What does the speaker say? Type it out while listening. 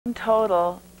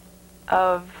Total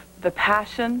of the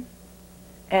passion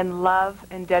and love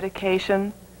and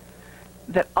dedication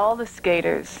that all the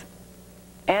skaters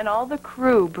and all the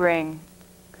crew bring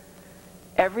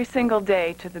every single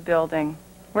day to the building.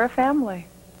 We're a family.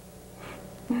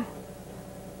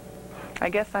 I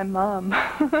guess I'm Mom.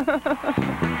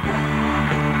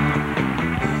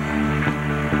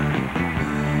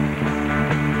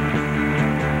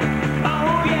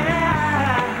 Oh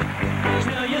yeah,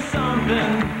 tell you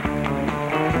something.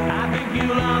 I think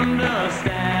you'll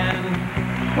understand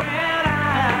when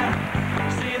I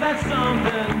say that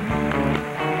something.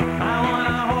 I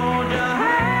wanna hold your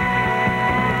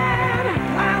hand.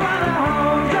 I wanna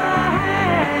hold your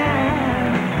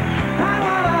hand. I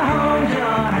wanna hold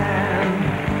your hand.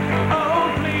 Oh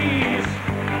please,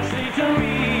 say to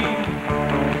me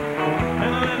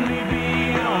and let me be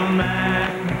your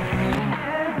man.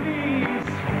 And please,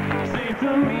 say to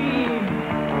me,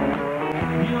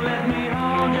 you let me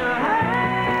hold your hand.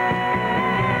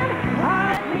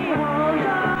 Let me hold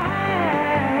your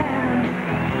hand.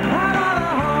 I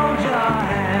wanna hold your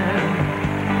hand.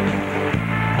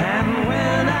 And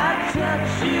when I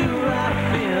touch you, I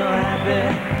feel happy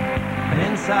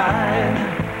inside.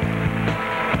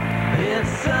 It's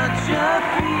such a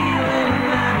feeling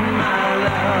that my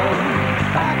love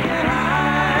I can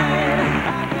hide.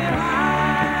 I can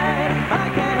hide. I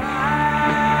can hide.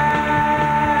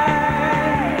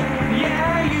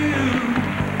 Yeah, you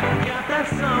got that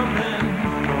something.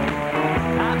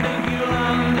 I think you'll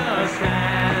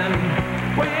understand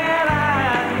when I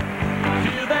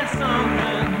feel that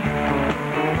something.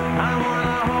 I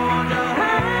wanna hold your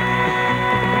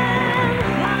hand.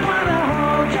 I wanna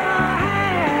hold your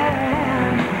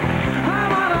hand. I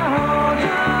wanna hold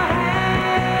your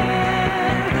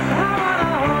hand. I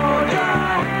wanna hold your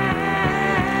hand.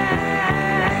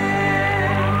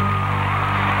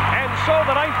 And so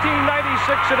the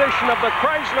 1996 edition of the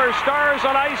Chrysler Stars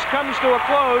on Ice comes to a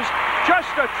close.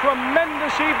 Just a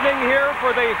tremendous evening here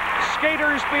for the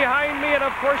skaters behind me and,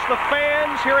 of course, the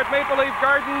fans here at Maple Leaf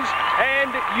Gardens and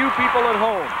you people at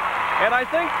home. And I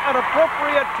think an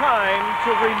appropriate time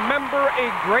to remember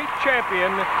a great champion,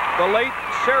 the late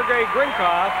Sergei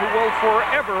Grinkov, who will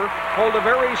forever hold a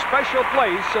very special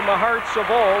place in the hearts of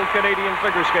all Canadian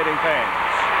figure skating fans.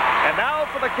 And now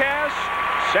for the cast,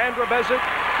 Sandra Bezic,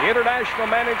 the International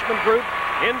Management Group,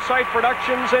 Insight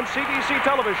Productions, and CDC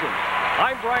Television.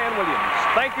 I'm Brian Williams.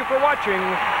 Thank you for watching.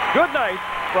 Good night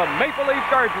from Maple Leaf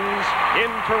Gardens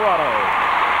in Toronto.